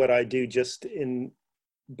what I do, just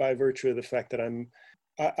by virtue of the fact that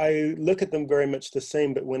I look at them very much the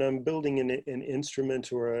same, but when I'm building an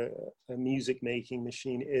instrument or a music making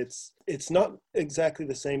machine, it's not exactly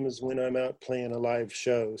the same as when I'm out playing a live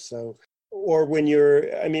show. So or when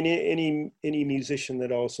you're, I mean, any musician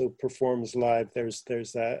that also performs live, there's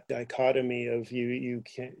that dichotomy of you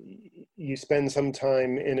spend some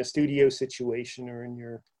time in a studio situation or in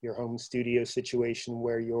your home studio situation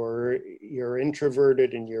where you're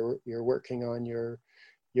introverted and you're working on your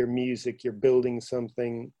music, you're building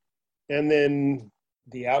something, and then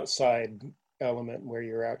the outside element where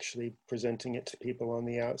you're actually presenting it to people on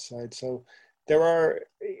the outside. So there are,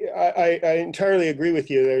 I entirely agree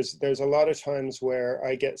with you. There's a lot of times where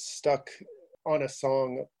I get stuck on a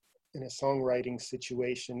song in a songwriting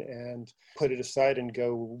situation and put it aside and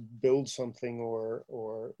go build something or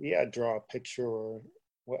draw a picture or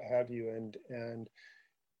what have you. And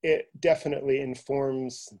it definitely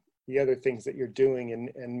informs the other things that you're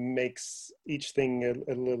doing and makes each thing a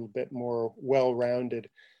little bit more well-rounded,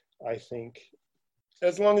 I think.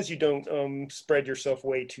 As long as you don't spread yourself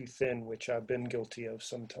way too thin, which I've been guilty of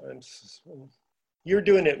sometimes. You're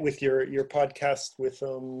doing it with your podcast with,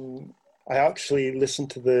 I actually listened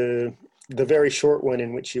to the very short one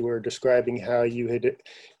in which you were describing how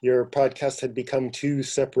your podcast had become two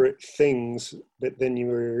separate things, but then you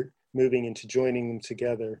were moving into joining them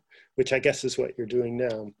together, which I guess is what you're doing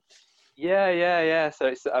now. Yeah.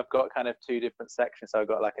 So I've got kind of two different sections. So I've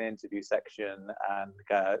got like an interview section and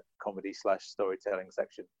a comedy/storytelling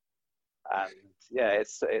section. And yeah,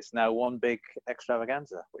 it's now one big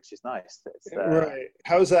extravaganza, which is nice. Right.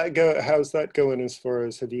 How's that going as far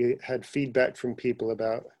as, have you had feedback from people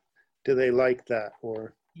about, do they like that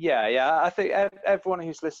or? Yeah. I think everyone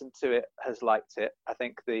who's listened to it has liked it. I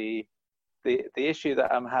think the issue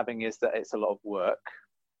that I'm having is that it's a lot of work.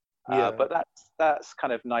 But that's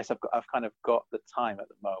kind of nice. I've kind of got the time at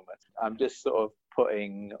the moment. I'm just sort of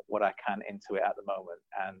putting what I can into it at the moment,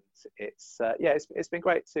 and it's been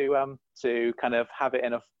great to kind of have it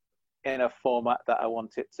in a format that I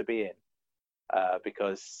want it to be in,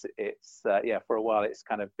 because it's for a while it's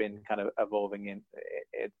kind of been kind of evolving in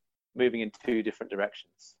moving in two different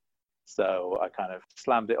directions. So I kind of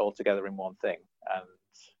slammed it all together in one thing, and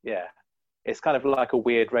it's kind of like a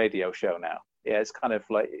weird radio show now. Yeah, it's kind of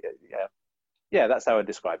like, that's how I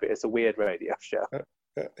describe it. It's a weird radio show.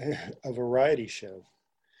 A variety show.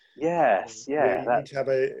 Yes, yeah. You need to have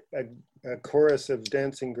a chorus of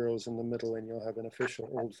dancing girls in the middle and you'll have an official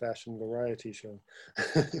old-fashioned variety show.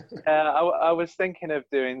 I was thinking of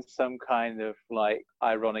doing some kind of like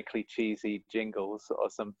ironically cheesy jingles or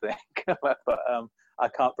something, but I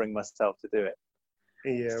can't bring myself to do it.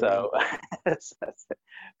 Yeah. So,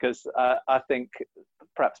 because I think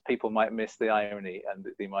perhaps people might miss the irony, and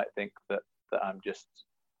they might think that I'm just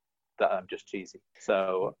cheesy.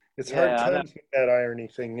 So it's hard times with that irony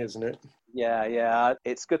thing, isn't it? Yeah.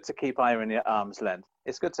 It's good to keep irony at arm's length.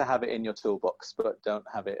 It's good to have it in your toolbox, but don't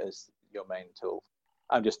have it as your main tool.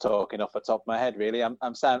 I'm just talking off the top of my head, really. I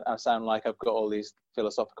sound like I've got all these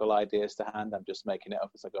philosophical ideas to hand. I'm just making it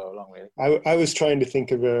up as I go along, really. I was trying to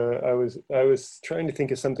think of I was trying to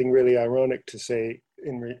think of something really ironic to say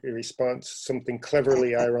in response, something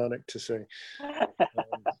cleverly ironic to say,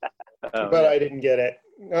 but I didn't get it.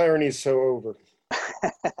 Irony is so over.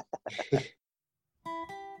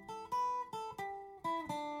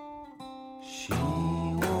 She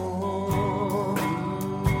wore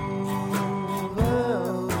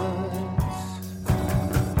velvets,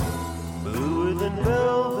 bluer than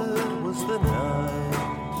velvet was the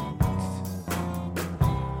night,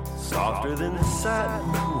 softer than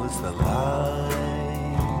satin was the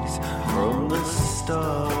light from the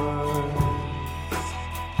stars.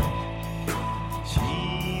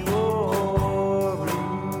 She wore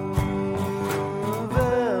blue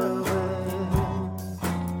velvet,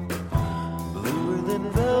 bluer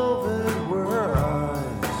than velvet were her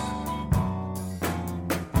eyes,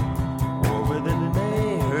 warmer than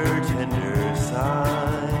May her tender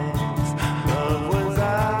sighs. Love was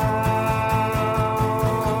ours,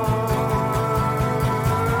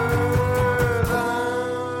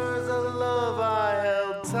 a love I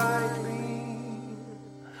held tightly,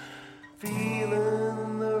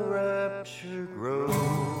 feeling the rapture grow,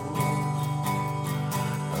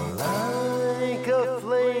 like a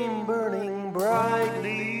flame burning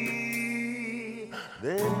brightly.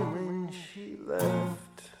 Then when she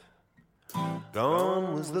left,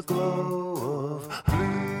 gone was the glow of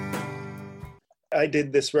blue. I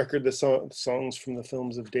did this record, the songs from the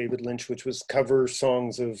films of David Lynch, which was cover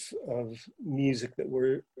songs of music that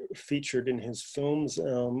were featured in his films,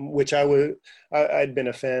 which I'd been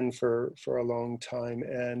a fan for a long time,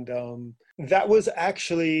 and that was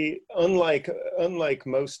actually unlike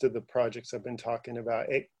most of the projects I've been talking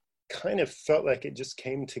about. It kind of felt like it just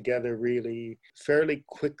came together really fairly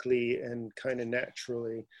quickly and kind of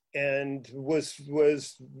naturally, and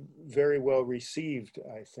was very well received,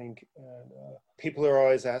 I think. And people are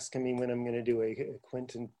always asking me when I'm going to do a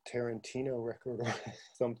Quentin Tarantino record or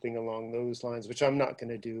something along those lines, which I'm not going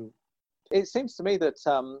to do. It seems to me that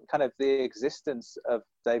kind of the existence of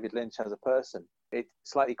David Lynch as a person, it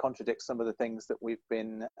slightly contradicts some of the things that we've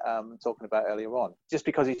been talking about earlier on. Just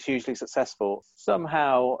because he's hugely successful,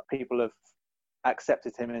 somehow people have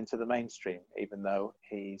accepted him into the mainstream, even though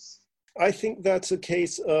he's... I think that's a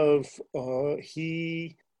case of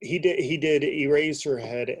he did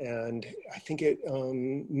Eraserhead, and I think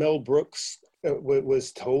Mel Brooks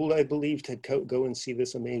was told, I believe, to go and see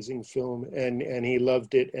this amazing film, and he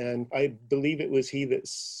loved it. And I believe it was he that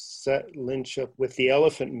set Lynch up with The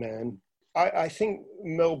Elephant Man. I think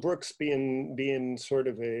Mel Brooks being sort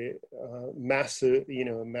of a massive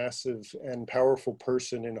and powerful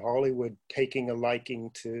person in Hollywood, taking a liking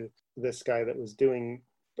to this guy that was doing,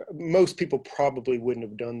 most people probably wouldn't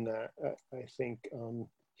have done that. I think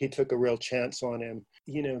he took a real chance on him.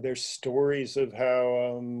 You know, there's stories of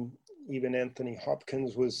how even Anthony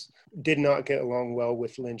Hopkins did not get along well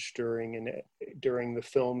with Lynch during the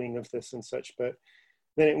filming of this and such, but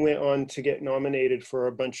then it went on to get nominated for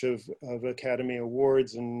a bunch of Academy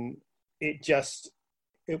Awards, and it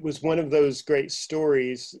was one of those great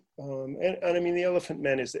stories. And I mean, The Elephant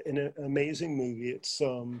Man is an amazing movie. It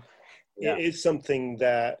is something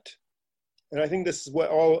that, and I think this is what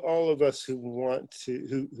all of us who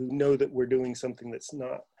know that we're doing something that's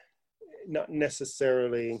not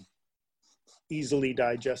necessarily easily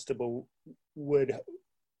digestible would,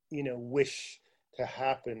 wish to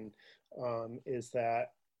happen, is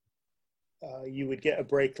that you would get a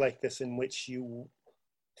break like this in which you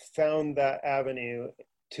found that avenue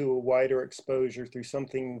to a wider exposure through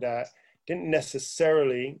something that didn't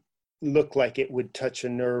necessarily look like it would touch a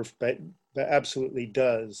nerve, but absolutely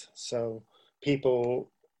does. So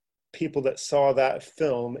people that saw that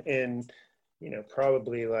film in,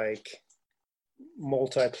 probably like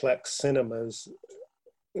multiplex cinemas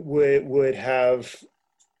would have,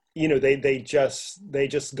 they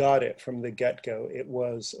just got it from the get-go. It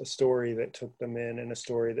was a story that took them in, and a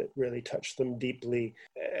story that really touched them deeply,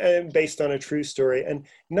 and based on a true story, and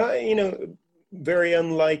not, very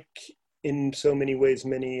unlike in so many ways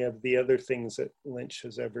many of the other things that Lynch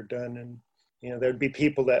has ever done. And there'd be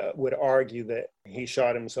people that would argue that he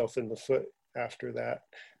shot himself in the foot after that,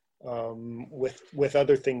 with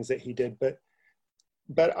other things that he did, but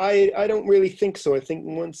I don't really think so. I think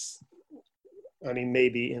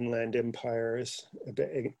maybe Inland Empire is a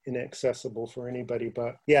bit inaccessible for anybody,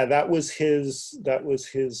 but yeah, that was his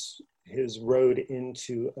road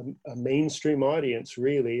into a mainstream audience,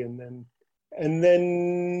 really. And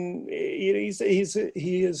then he is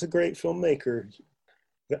a great filmmaker.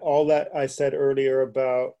 All that I said earlier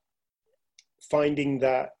about finding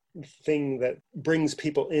that thing that brings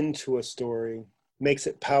people into a story, makes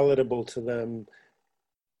it palatable to them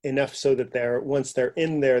enough so that once they're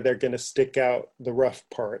in there, they're going to stick out the rough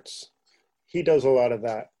parts. He does a lot of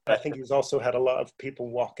that. I think he's also had a lot of people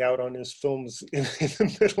walk out on his films in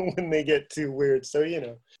the middle when they get too weird. So,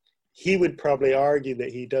 he would probably argue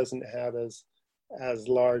that he doesn't have as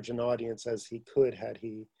large an audience as he could had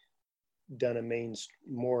he done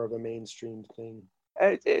more of a mainstream thing.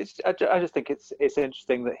 I just think it's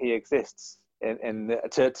interesting that he exists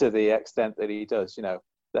to the extent that he does,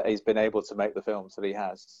 that he's been able to make the films that he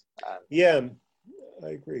has. Yeah,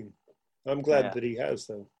 I agree. I'm glad that he has,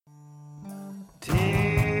 though. Till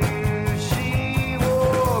she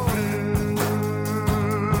wore blue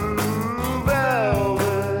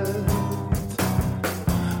velvet,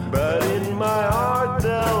 but in my heart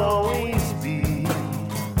there'll always be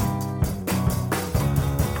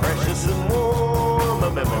precious and warm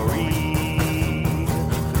a memory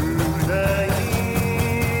through the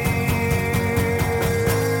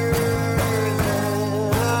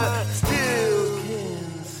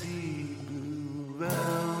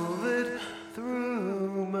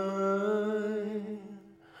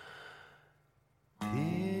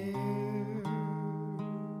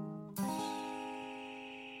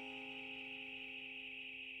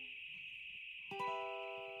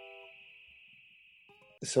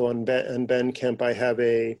So on Bandcamp, I have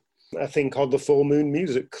a thing called the Full Moon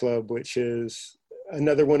Music Club, which is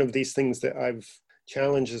another one of these things that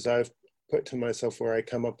challenges I've put to myself, where I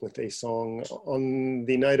come up with a song. On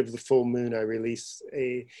the night of the full moon, I release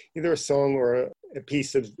either a song or a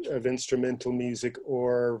piece of instrumental music,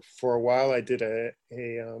 or for a while I did I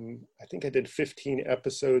think I did 15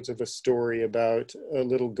 episodes of a story about a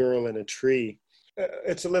little girl in a tree.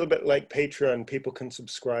 It's a little bit like Patreon. People can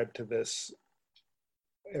subscribe to this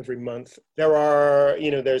every month. There are,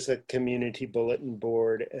 there's a community bulletin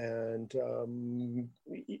board and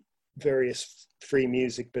various free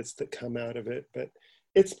music bits that come out of it. But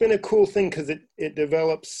it's been a cool thing because it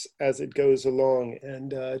develops as it goes along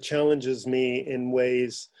and challenges me in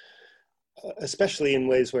ways, especially in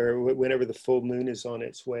ways where whenever the full moon is on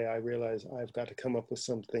its way, I realize I've got to come up with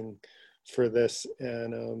something for this.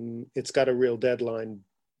 And it's got a real deadline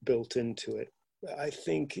built into it. I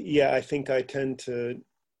think I tend to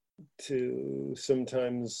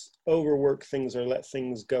sometimes overwork things or let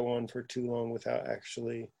things go on for too long without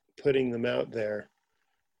actually putting them out there.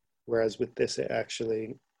 Whereas with this, it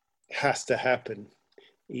actually has to happen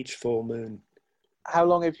each full moon. How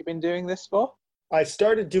long have you been doing this for? I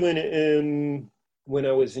started doing it when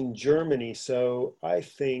I was in Germany. So I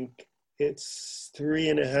think it's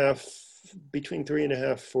between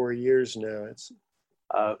 3.5, 4 years now.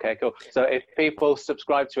 Okay, cool. So if people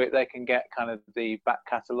subscribe to it, they can get kind of the back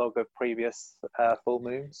catalogue of previous full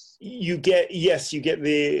moons? You get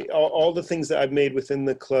all the things that I've made within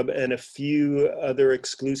the club and a few other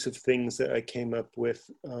exclusive things that I came up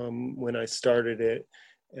with when I started it.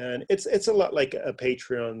 And it's a lot like a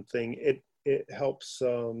Patreon thing. It helps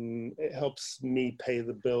me pay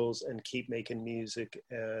the bills and keep making music.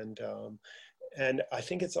 And I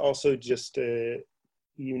think it's also just a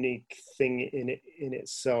unique thing in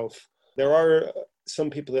itself. There are some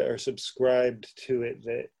people that are subscribed to it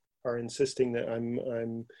that are insisting that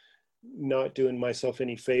I'm not doing myself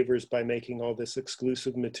any favors by making all this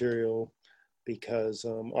exclusive material because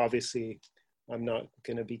obviously I'm not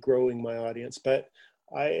going to be growing my audience. But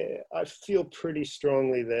I feel pretty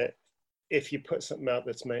strongly that if you put something out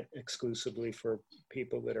that's meant exclusively for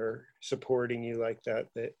people that are supporting you like that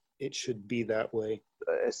it should be that way.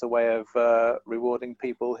 It's a way of rewarding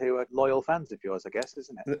people who are loyal fans of yours, I guess,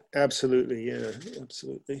 isn't it? Absolutely, yeah,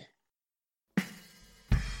 absolutely.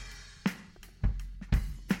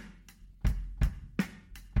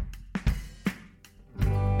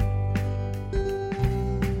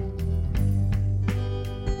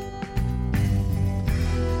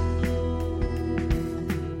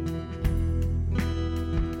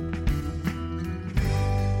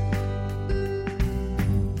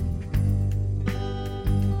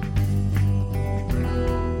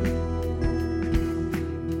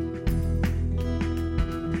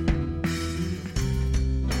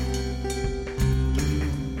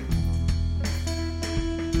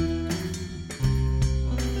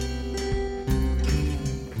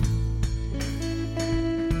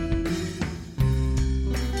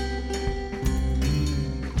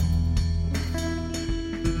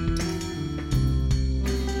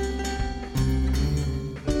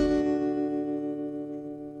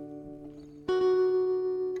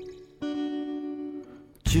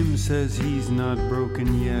 Jim says he's not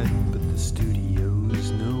broken yet, but the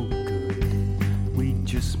studio's no good. We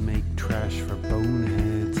just make trash for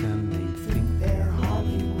boneheads and they think they're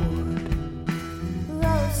Hollywood.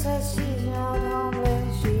 Rose says she's not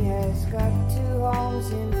homeless, she has got 2 homes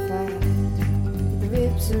in fact. The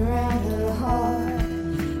ribs around her heart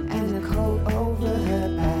and the coat over her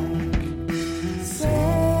back.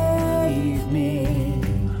 Save me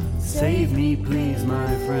please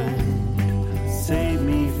my friend. Save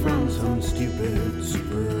me from some stupid,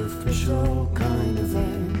 superficial kind of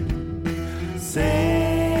end.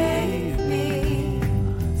 Save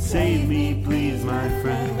me, please, my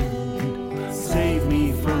friend. Save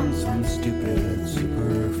me from some stupid,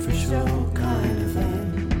 superficial kind of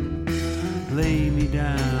end. Lay me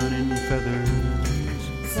down in feathers.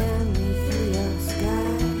 Send me through your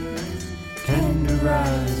skies.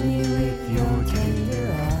 Tenderize me with your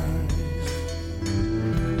tender eyes.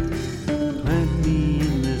 Plant me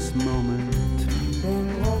in this moment. Then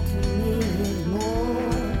water me with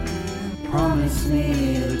more. Promise me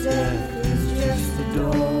that death is just the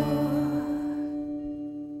door.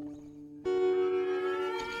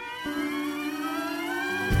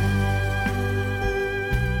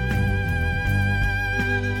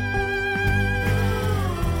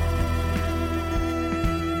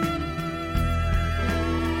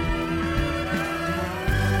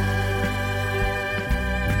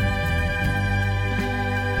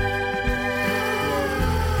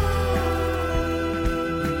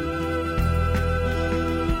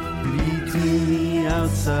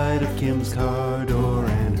 Outside of Kim's car door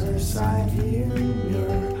and her side view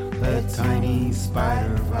mirror, that tiny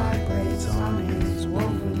spider vibrates on his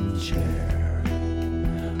woven chair.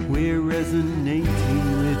 We're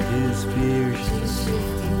resonating with his fear. She's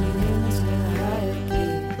shifting into higher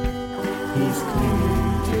gear. He's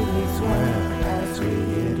clinging to his web as we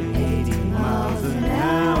hit 80 miles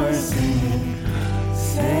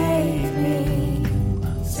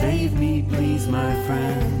Save me, please, my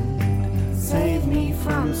friend. Save me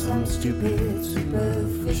from some stupid,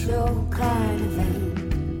 superficial kind of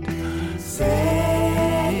end.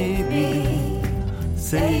 Save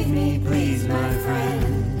me, please, my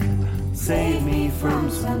friend. Save me from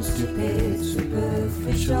some stupid,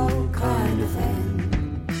 superficial kind of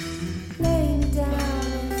end. Lay me down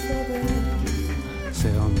in feathers.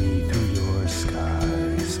 Sail me through your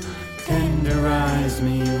skies. Tenderize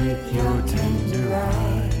me with your tender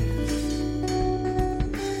eyes.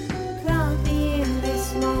 Plant me in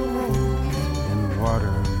this moment. And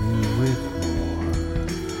water me with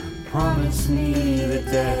more. Promise me that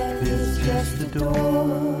death is just a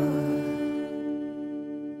door.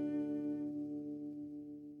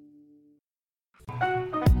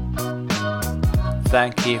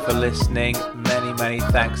 Thank you for listening. Many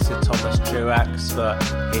thanks to Thomas Truax for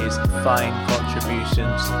his fine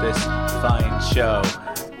contributions to this fine show.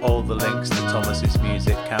 All the links to Thomas's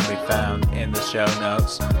music can be found in the show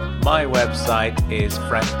notes. My website is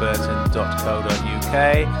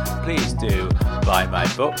frankburton.co.uk. Please do buy my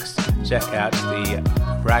books, check out the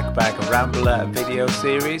Ragbag Rambler video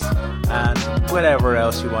series, and whatever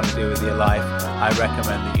else you want to do with your life, I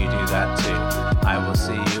recommend that you do that too. I will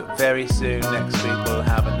see you very soon. Next week we'll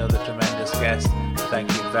have another tremendous guest. Thank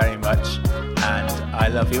you very much, and I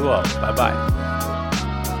love you all. Bye bye.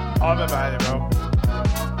 I'm available.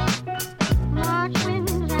 March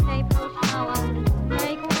winds and April showers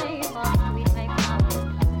make way for sweet May flowers,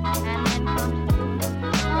 and then comes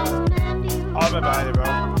June, and you. I'm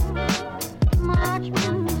available. March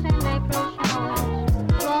winds and April showers,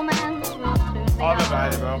 romance will soon be I'm ours,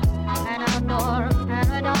 available. an outdoor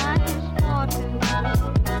paradise for two.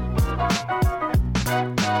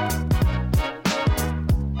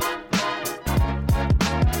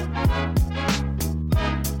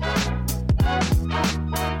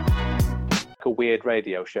 A weird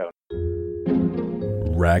radio show.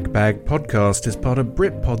 Ragbag Podcast is part of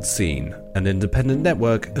Britpod Scene, an independent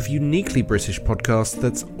network of uniquely British podcasts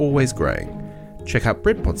that's always growing. Check out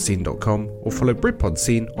BritpodScene.com or follow Britpod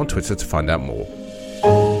Scene on Twitter to find out more.